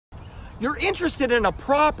You're interested in a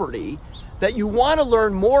property that you want to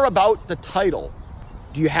learn more about the title.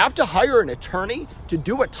 Do you have to hire an attorney to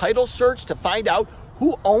do a title search to find out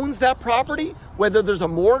who owns that property, whether there's a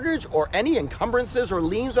mortgage or any encumbrances or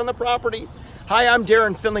liens on the property? Hi, I'm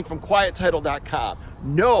Darren Findling from QuietTitle.com.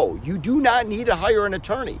 No, you do not need to hire an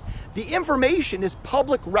attorney. The information is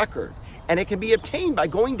public record, and it can be obtained by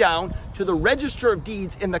going down to the Register of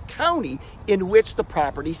Deeds in the county in which the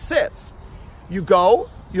property sits. You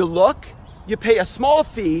go, you look, you pay a small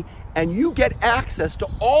fee, and you get access to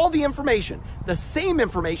all the information, the same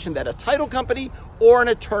information that a title company or an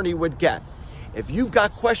attorney would get. If you've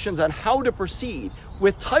got questions on how to proceed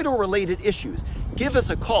with title-related issues, give us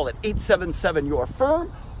a call at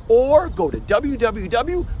 877-YOUR-FIRM or go to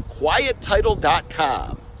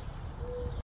www.QuietTitle.com.